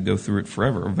don't have to go through it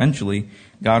forever. Eventually,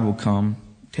 God will come,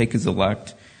 take his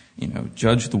elect,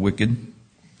 judge the wicked,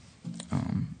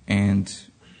 and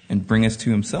bring us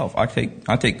to himself. I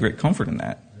take great comfort in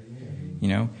that.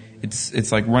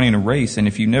 It's like running a race, and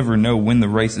if you never know when the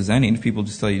race is ending, if people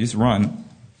just tell you just run,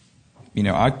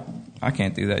 I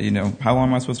can't do that. How long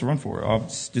am I supposed to run for? I'll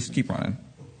just keep running.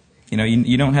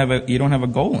 You don't have a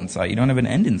goal in sight. You don't have an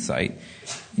end in sight.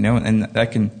 And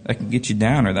that can get you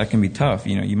down, or that can be tough.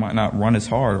 You might not run as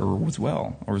hard or as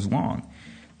well or as long,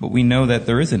 but we know that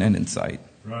there is an end in sight.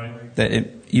 Right. That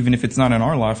even if it's not in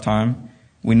our lifetime,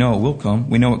 we know it will come.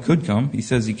 We know it could come. He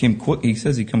says he came quick. He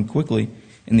says he come quickly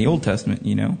in the Old Testament.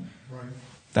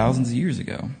 Thousands of years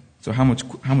ago. So how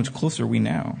much closer are we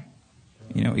now?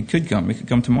 It could come. It could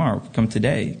come tomorrow. It could come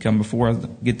today. It could come before I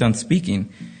get done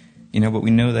speaking. But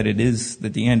we know that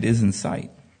that the end is in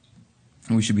sight.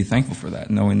 And we should be thankful for that,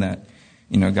 knowing that,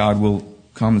 God will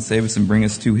come and save us and bring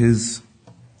us to his,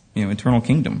 eternal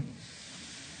kingdom.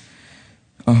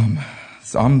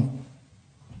 So I've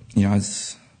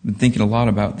been thinking a lot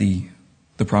about the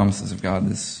promises of God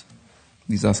these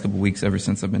last couple of weeks, ever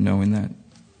since I've been knowing that,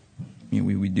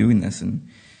 we doing this, and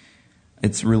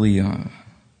it's really, kind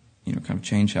of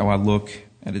changed how I look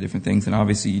at the different things. And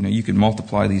obviously, you can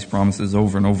multiply these promises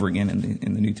over and over again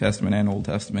in the New Testament and Old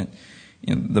Testament.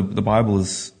 The Bible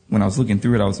is, when I was looking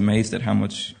through it, I was amazed at how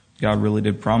much God really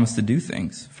did promise to do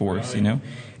things for us,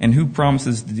 And who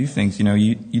promises to do things?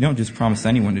 You don't just promise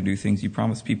anyone to do things. You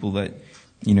promise people that,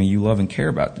 you love and care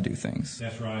about to do things.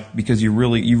 That's right. Because you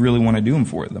really want to do them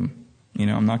for them.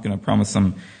 I'm not going to promise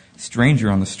some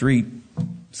stranger on the street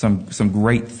some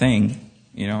great thing.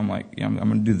 I'm like, I'm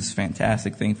going to do this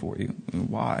fantastic thing for you.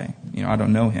 Why? I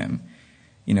don't know him.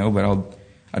 But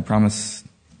I'd promise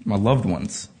my loved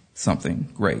ones something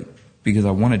great because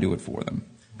I want to do it for them.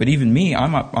 But even me, I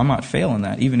might fail in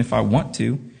that. Even if I want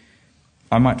to,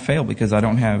 I might fail because I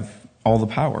don't have all the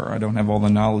power. I don't have all the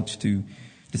knowledge to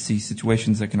see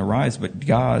situations that can arise. But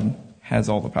God has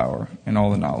all the power and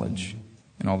all the knowledge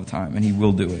and all the time. And He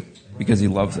will do it because He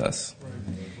loves us.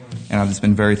 And I've just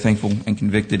been very thankful and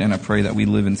convicted. And I pray that we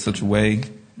live in such a way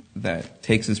that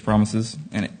takes His promises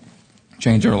and it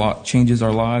changes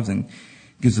our lives and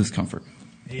gives us comfort.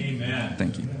 Amen.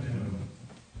 Thank you.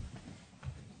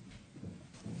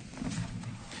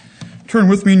 Turn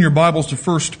with me in your Bibles to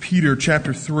 1 Peter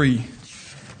chapter 3.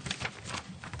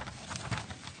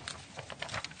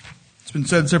 It's been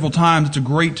said several times, it's a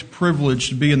great privilege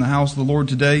to be in the house of the Lord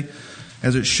today,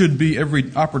 as it should be every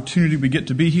opportunity we get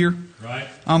to be here. Right.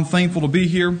 I'm thankful to be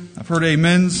here. I've heard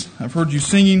amens. I've heard you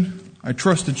singing. I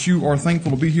trust that you are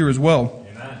thankful to be here as well.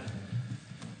 Amen.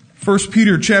 1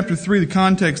 Peter chapter 3, the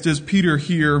context is Peter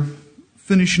here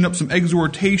finishing up some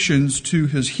exhortations to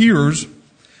his hearers.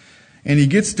 And he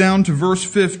gets down to verse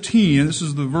 15, and this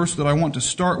is the verse that I want to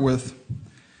start with.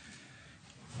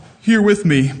 Hear with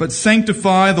me, but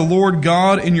sanctify the Lord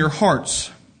God in your hearts,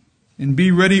 and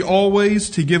be ready always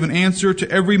to give an answer to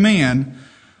every man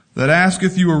that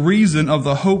asketh you a reason of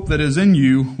the hope that is in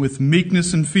you with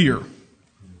meekness and fear.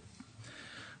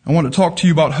 I want to talk to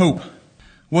you about hope.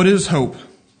 What is hope?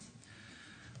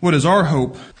 What is our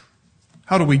hope?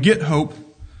 How do we get hope?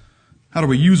 How do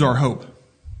we use our hope?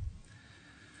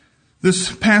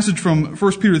 This passage from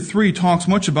 1 Peter 3 talks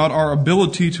much about our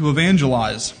ability to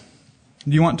evangelize.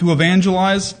 Do you want to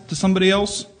evangelize to somebody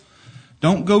else?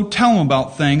 Don't go tell them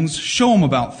about things. Show them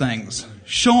about things.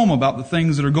 Show them about the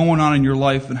things that are going on in your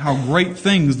life and how great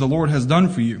things the Lord has done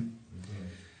for you.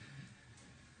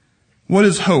 What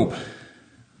is hope?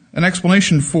 An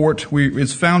explanation for it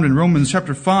is found in Romans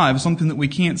chapter 5, something that we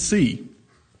can't see.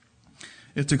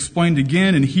 It's explained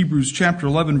again in Hebrews chapter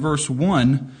 11, verse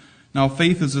 1. Now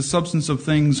faith is the substance of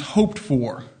things hoped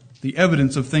for, the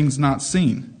evidence of things not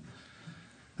seen.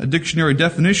 A dictionary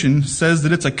definition says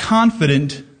that it's a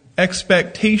confident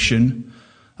expectation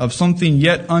of something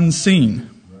yet unseen.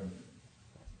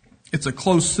 It's a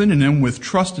close synonym with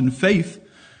trust and faith,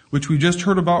 which we just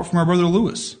heard about from our brother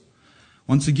Lewis.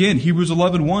 Once again, Hebrews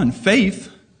 11:1.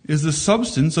 Faith is the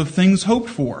substance of things hoped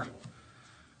for.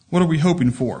 What are we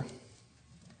hoping for?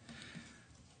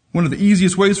 One of the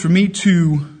easiest ways for me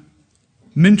to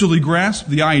mentally grasp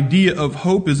the idea of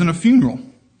hope is in a funeral.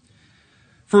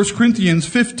 1 Corinthians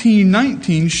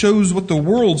 15:19 shows what the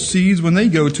world sees when they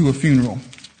go to a funeral.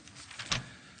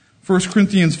 1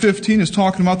 Corinthians 15 is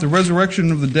talking about the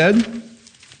resurrection of the dead.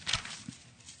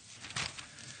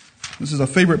 This is a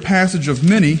favorite passage of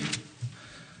many.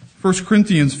 1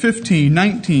 Corinthians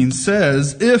 15:19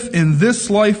 says, "If in this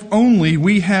life only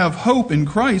we have hope in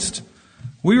Christ,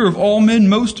 we are of all men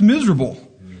most miserable."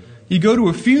 You go to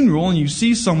a funeral and you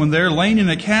see someone there laying in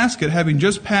a casket having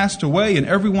just passed away, and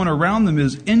everyone around them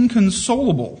is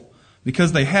inconsolable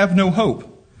because they have no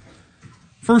hope.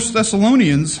 1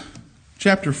 Thessalonians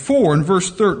chapter 4 and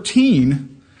verse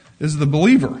 13 is the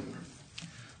believer.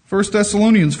 1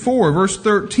 Thessalonians 4 verse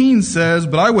 13 says,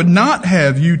 "But I would not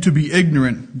have you to be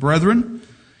ignorant, brethren,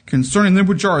 concerning them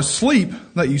which are asleep,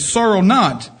 that ye sorrow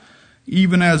not,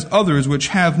 even as others which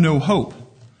have no hope."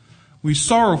 We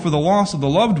sorrow for the loss of the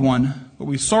loved one, but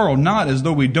we sorrow not as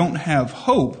though we don't have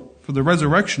hope for the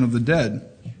resurrection of the dead.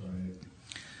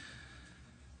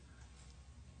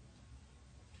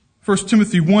 1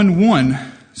 Timothy 1:1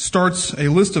 starts a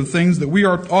list of things that we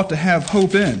ought to have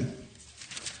hope in.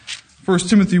 1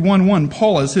 Timothy 1:1,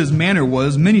 Paul, as his manner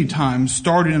was many times,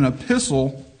 starting an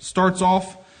epistle, starts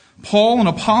off, "Paul, an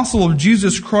apostle of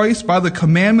Jesus Christ, by the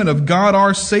commandment of God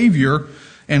our Savior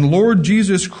and Lord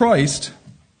Jesus Christ,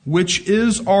 which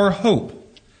is our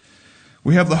hope."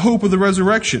 We have the hope of the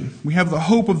resurrection. We have the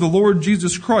hope of the Lord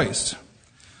Jesus Christ.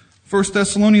 1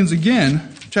 Thessalonians again,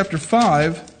 chapter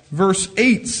 5, verse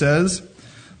 8 says,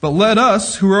 "But let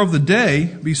us, who are of the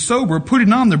day, be sober,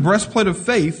 putting on the breastplate of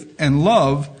faith and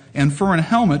love, and for an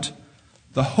helmet,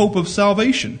 the hope of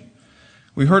salvation."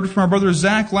 We heard from our brother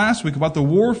Zach last week about the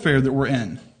warfare that we're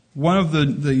in. One of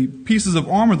the pieces of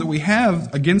armor that we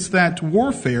have against that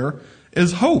warfare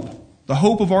is hope. The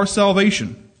hope of our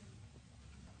salvation.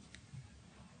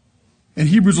 In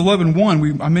Hebrews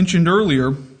 11:1, I mentioned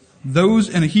earlier, those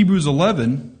in Hebrews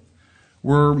 11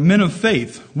 were men of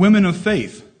faith, women of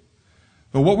faith.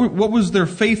 But what was their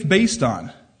faith based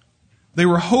on? They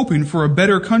were hoping for a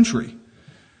better country.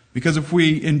 Because if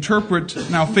we interpret,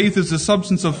 now faith is the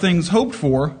substance of things hoped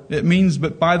for, it means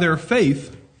that by their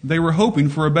faith, they were hoping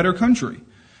for a better country.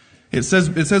 It says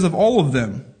of all of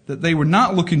them, that they were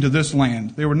not looking to this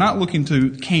land. They were not looking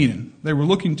to Canaan. They were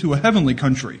looking to a heavenly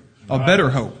country, a better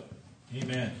hope.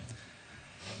 Amen.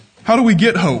 How do we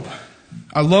get hope?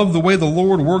 I love the way the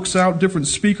Lord works out different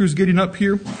speakers getting up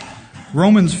here.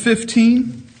 Romans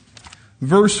 15,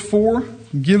 verse 4,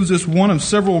 gives us one of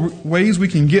several ways we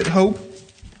can get hope.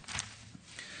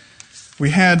 We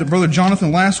had Brother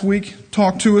Jonathan last week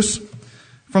talk to us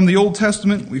from the Old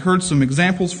Testament. We heard some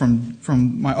examples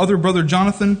from my other brother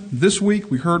Jonathan. This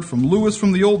week we heard from Lewis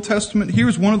from the Old Testament.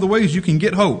 Here's one of the ways you can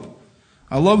get hope.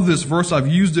 I love this verse. I've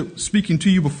used it speaking to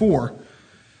you before.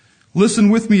 Listen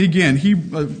with me again.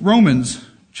 Romans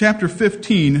chapter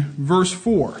 15, verse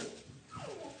 4.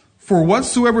 For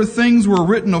whatsoever things were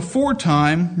written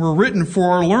aforetime were written for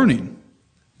our learning,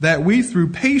 that we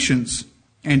through patience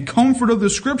and comfort of the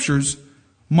Scriptures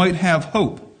might have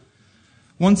hope.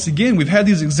 Once again, we've had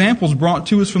these examples brought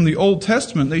to us from the Old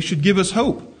Testament. They should give us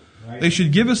hope. Right. They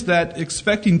should give us that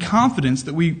expecting confidence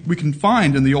that we can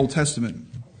find in the Old Testament.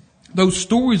 Those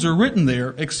stories are written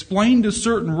there, explained a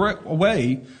certain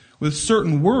way with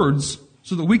certain words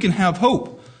so that we can have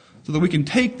hope, so that we can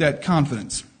take that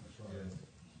confidence.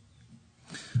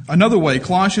 Another way,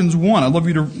 Colossians 1. I'd love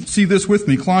you to see this with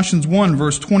me. Colossians 1,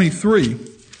 verse 23.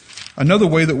 Another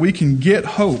way that we can get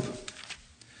hope.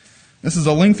 This is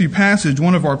a lengthy passage,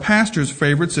 one of our pastor's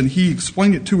favorites, and he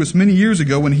explained it to us many years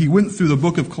ago when he went through the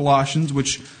book of Colossians,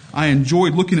 which I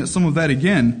enjoyed looking at some of that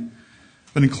again.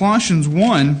 But in Colossians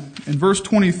 1, in verse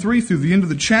 23 through the end of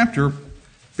the chapter,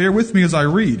 bear with me as I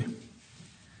read.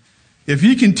 If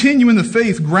ye continue in the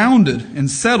faith grounded and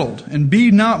settled, and be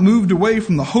not moved away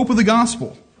from the hope of the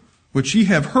gospel, which ye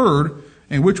have heard,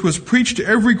 and which was preached to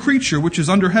every creature which is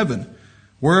under heaven,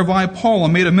 whereof I, Paul,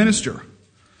 am made a minister,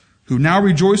 who now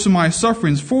rejoice in my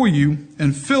sufferings for you,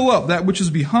 and fill up that which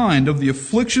is behind of the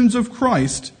afflictions of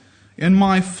Christ in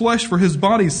my flesh for his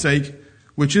body's sake,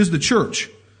 which is the church,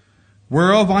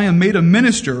 whereof I am made a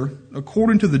minister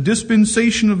according to the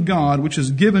dispensation of God, which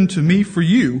is given to me for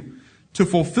you, to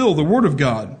fulfill the word of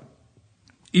God,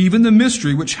 even the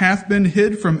mystery which hath been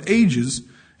hid from ages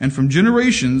and from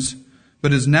generations,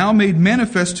 but is now made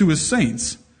manifest to his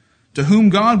saints, to whom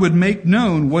God would make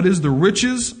known what is the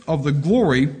riches of the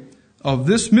glory of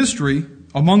this mystery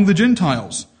among the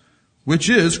Gentiles, which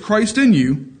is Christ in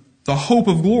you, the hope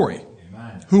of glory,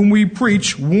 Amen. Whom we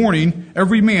preach, warning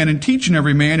every man and teaching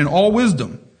every man in all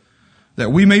wisdom,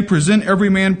 that we may present every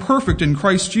man perfect in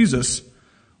Christ Jesus,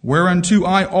 whereunto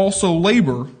I also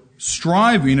labor,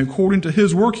 striving according to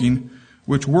his working,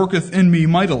 which worketh in me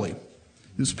mightily.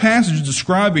 This passage is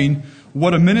describing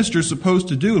what a minister is supposed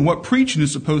to do and what preaching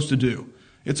is supposed to do.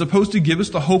 It's supposed to give us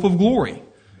the hope of glory,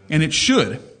 and it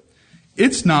should.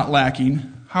 It's not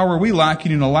lacking. How are we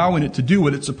lacking in allowing it to do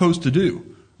what it's supposed to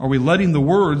do? Are we letting the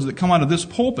words that come out of this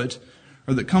pulpit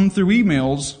or that come through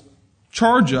emails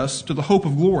charge us to the hope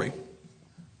of glory?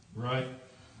 Right.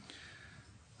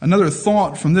 Another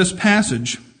thought from this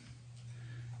passage,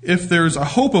 if there's a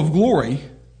hope of glory,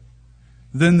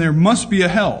 then there must be a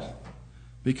hell.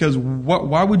 Because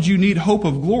why would you need hope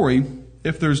of glory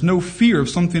if there's no fear of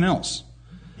something else?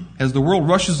 As the world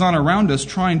rushes on around us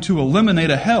trying to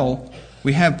eliminate a hell,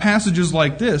 we have passages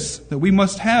like this that we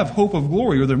must have hope of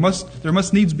glory, or there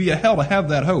must needs be a hell to have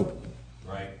that hope.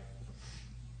 Right.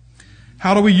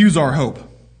 How do we use our hope?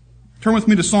 Turn with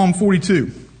me to Psalm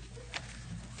 42.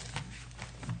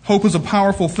 Hope is a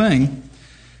powerful thing.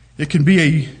 It can be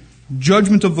a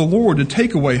judgment of the Lord to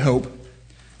take away hope.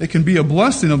 It can be a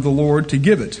blessing of the Lord to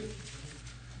give it.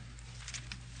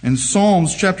 In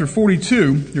Psalms chapter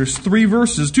 42, there's two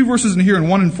verses in here and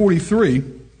one in 43,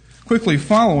 quickly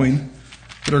following,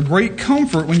 that are great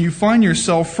comfort when you find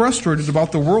yourself frustrated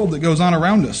about the world that goes on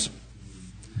around us.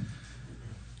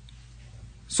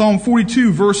 Psalm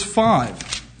 42 verse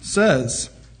 5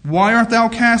 says, Why art thou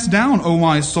cast down, O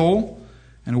my soul?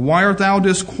 And why art thou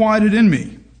disquieted in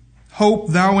me? Hope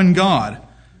thou in God,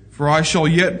 for I shall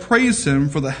yet praise him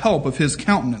for the help of his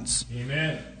countenance.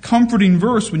 Amen. Comforting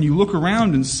verse when you look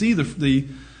around and see the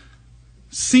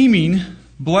seeming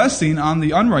blessing on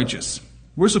the unrighteous.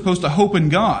 We're supposed to hope in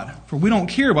God, for we don't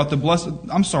care about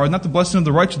not the blessing of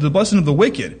the righteous, the blessing of the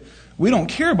wicked. We don't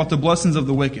care about the blessings of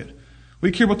the wicked.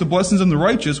 We care about the blessings of the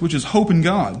righteous, which is hope in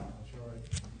God.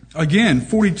 Again,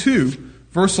 42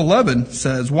 verse 11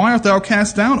 says, Why art thou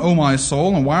cast down, O my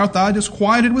soul, and why art thou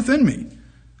disquieted within me?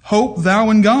 Hope thou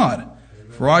in God,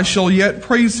 for I shall yet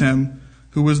praise him,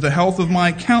 who is the health of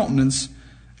my countenance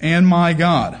and my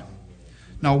God.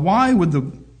 Now, why would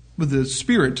the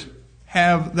Spirit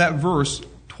have that verse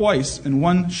twice in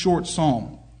one short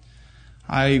psalm?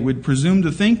 I would presume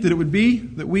to think that it would be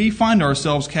that we find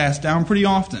ourselves cast down pretty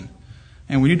often,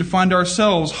 and we need to find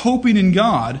ourselves hoping in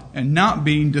God and not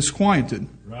being disquieted.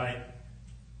 Right.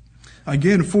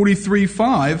 Again,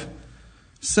 43:5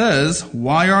 says,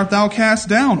 Why art thou cast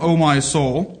down, O my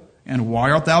soul? And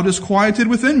why art thou disquieted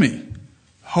within me?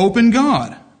 Hope in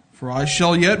God, for I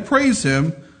shall yet praise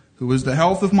him, who is the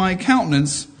health of my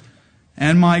countenance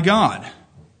and my God.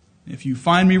 If you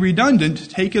find me redundant,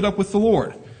 take it up with the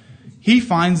Lord. He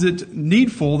finds it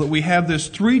needful that we have this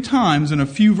 3 times in a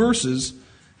few verses,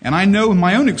 and I know in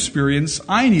my own experience,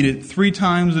 I need it 3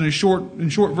 times in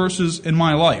short verses in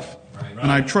my life. Right. And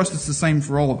I trust it's the same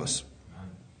for all of us.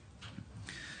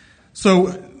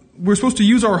 So we're supposed to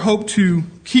use our hope to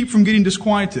keep from getting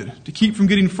disquieted, to keep from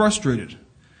getting frustrated.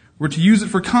 We're to use it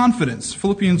for confidence.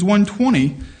 Philippians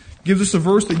 1:20 gives us a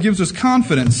verse that gives us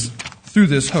confidence through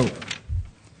this hope.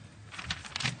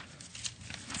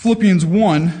 Philippians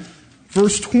 1,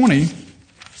 verse 20.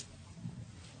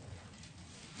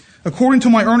 According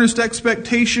to my earnest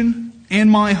expectation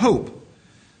and my hope,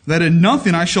 that in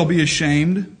nothing I shall be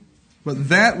ashamed, but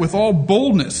that with all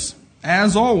boldness,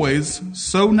 as always,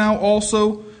 so now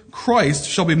also Christ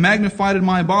shall be magnified in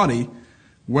my body,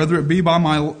 whether it be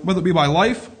by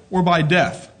life or by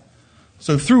death.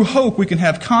 So through hope we can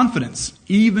have confidence,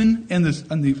 even in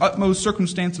the utmost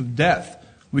circumstance of death.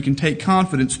 We can take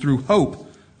confidence through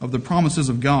hope of the promises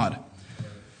of God.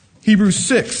 Hebrews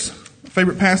 6, a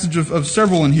favorite passage of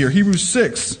several in here. Hebrews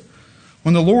 6,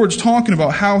 when the Lord's talking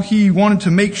about how he wanted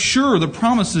to make sure the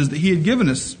promises that he had given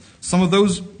us, some of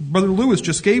those Brother Lewis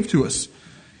just gave to us.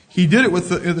 He did it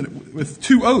with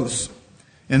 2 oaths.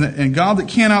 And God that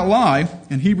cannot lie,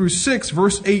 in Hebrews 6,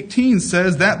 verse 18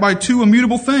 says, that by 2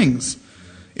 immutable things,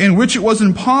 in which it was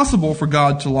impossible for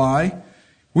God to lie,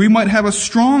 we might have a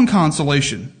strong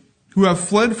consolation, who have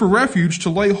fled for refuge to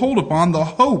lay hold upon the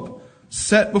hope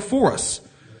set before us,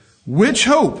 which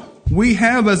hope we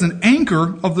have as an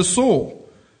anchor of the soul,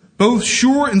 both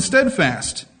sure and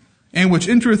steadfast, and which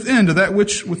entereth into that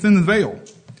which within the veil,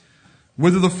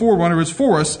 whither the forerunner is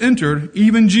for us entered,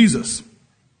 even Jesus,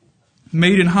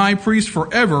 made an high priest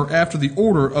forever after the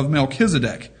order of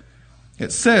Melchizedek.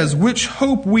 It says, which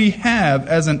hope we have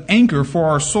as an anchor for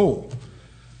our soul.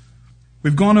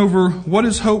 We've gone over what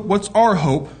is hope, what's our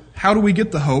hope, how do we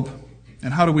get the hope,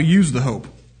 and how do we use the hope.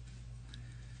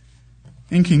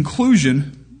 In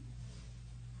conclusion,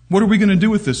 what are we going to do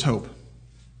with this hope?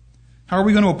 How are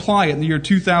we going to apply it in the year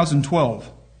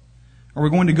 2012? Are we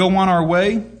going to go on our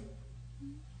way,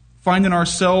 finding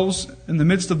ourselves in the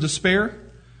midst of despair?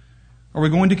 Are we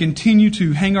going to continue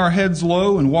to hang our heads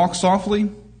low and walk softly?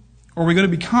 Or are we going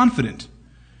to be confident?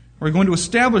 Are we going to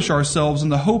establish ourselves in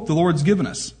the hope the Lord's given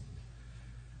us?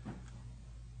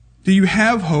 Do you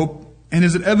have hope, and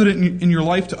is it evident in your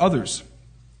life to others?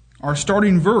 Our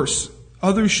starting verse,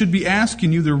 others should be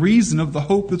asking you the reason of the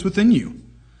hope that's within you.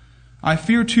 I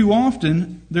fear too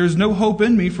often there's no hope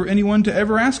in me for anyone to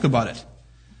ever ask about it.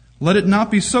 Let it not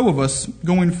be so of us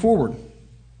going forward.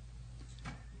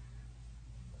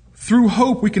 Through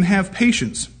hope we can have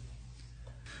patience.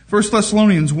 1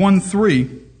 Thessalonians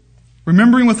 1:3,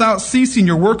 remembering without ceasing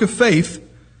your work of faith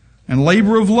and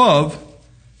labor of love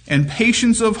and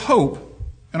patience of hope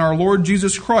in our Lord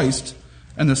Jesus Christ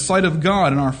and the sight of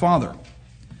God and our Father.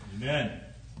 Amen.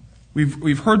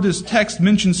 We've heard this text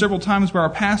mentioned several times by our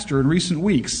pastor in recent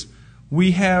weeks.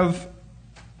 We have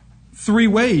 3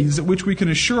 ways at which we can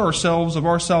assure ourselves of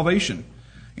our salvation.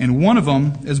 And one of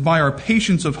them is by our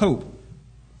patience of hope.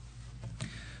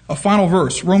 A final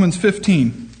verse, Romans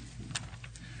 15.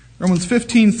 Romans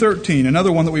 15:13,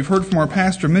 another one that we've heard from our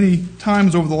pastor many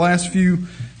times over the last few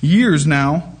years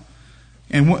now,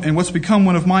 and what's become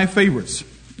one of my favorites.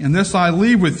 And this I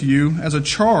leave with you as a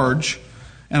charge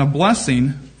and a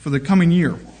blessing for the coming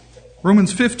year.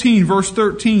 Romans 15, verse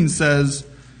 13 says,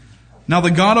 now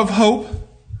the God of hope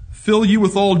fill you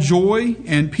with all joy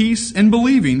and peace in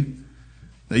believing,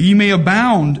 that ye may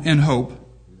abound in hope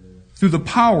through the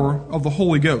power of the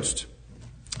Holy Ghost.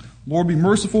 Lord, be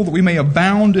merciful that we may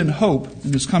abound in hope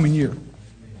in this coming year.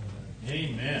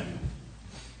 Amen.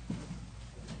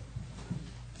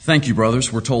 Thank you,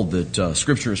 brothers. We're told that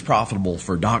Scripture is profitable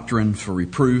for doctrine, for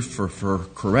reproof, for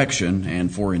correction,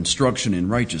 and for instruction in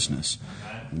righteousness.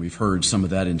 We've heard some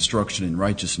of that instruction in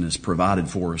righteousness provided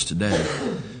for us today.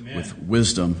 Amen. With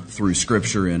wisdom through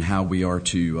Scripture and how we are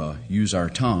to use our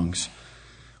tongues,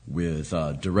 with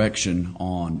direction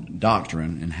on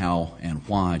doctrine and how and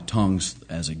why tongues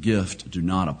as a gift do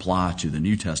not apply to the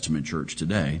New Testament church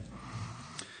today.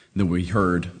 Then we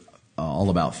heard all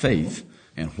about faith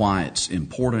and why it's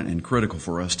important and critical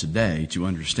for us today to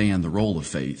understand the role of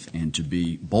faith and to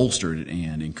be bolstered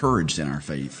and encouraged in our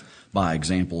faith by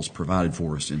examples provided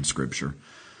for us in Scripture.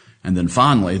 And then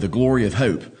finally, the glory of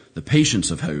hope, the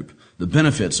patience of hope, the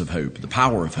benefits of hope, the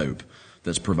power of hope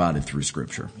that's provided through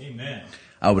Scripture. Amen.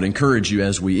 I would encourage you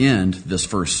as we end this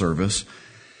first service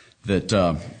that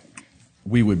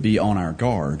we would be on our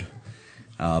guard,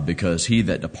 because he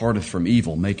that departeth from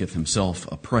evil maketh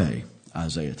himself a prey,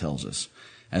 Isaiah tells us.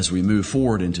 As we move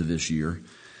forward into this year,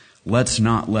 let's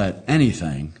not let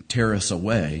anything tear us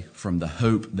away from the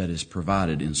hope that is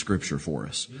provided in Scripture for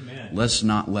us. Amen. Let's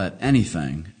not let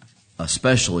anything,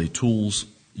 especially tools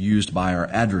used by our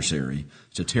adversary,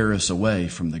 to tear us away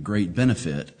from the great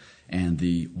benefit and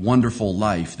the wonderful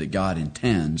life that God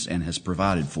intends and has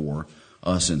provided for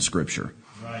us in Scripture.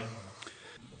 Right.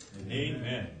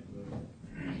 Amen.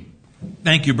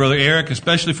 Thank you, Brother Eric,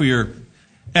 especially for your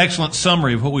excellent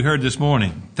summary of what we heard this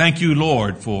morning. Thank you,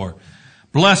 Lord, for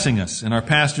blessing us in our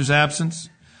pastor's absence.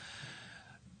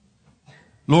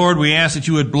 Lord, we ask that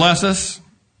you would bless us,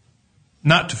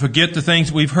 not to forget the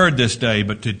things we've heard this day,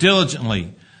 but to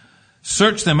diligently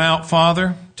search them out,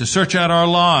 Father, to search out our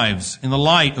lives in the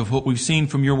light of what we've seen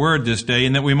from your word this day,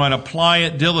 and that we might apply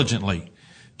it diligently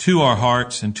to our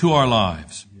hearts and to our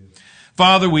lives.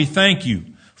 Father, we thank you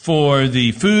for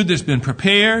the food that's been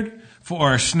prepared, for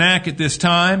our snack at this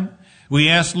time. We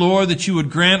ask, Lord, that you would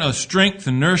grant us strength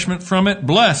and nourishment from it.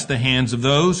 Bless the hands of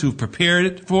those who've prepared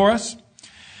it for us.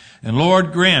 And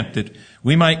Lord, grant that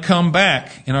we might come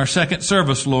back in our second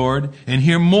service, Lord, and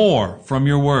hear more from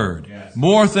your word. Yes.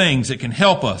 More things that can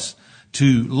help us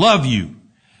to love you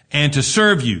and to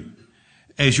serve you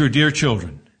as your dear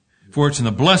children. For it's in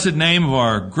the blessed name of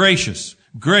our gracious,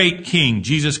 great King,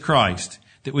 Jesus Christ,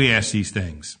 that we ask these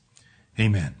things.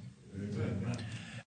 Amen.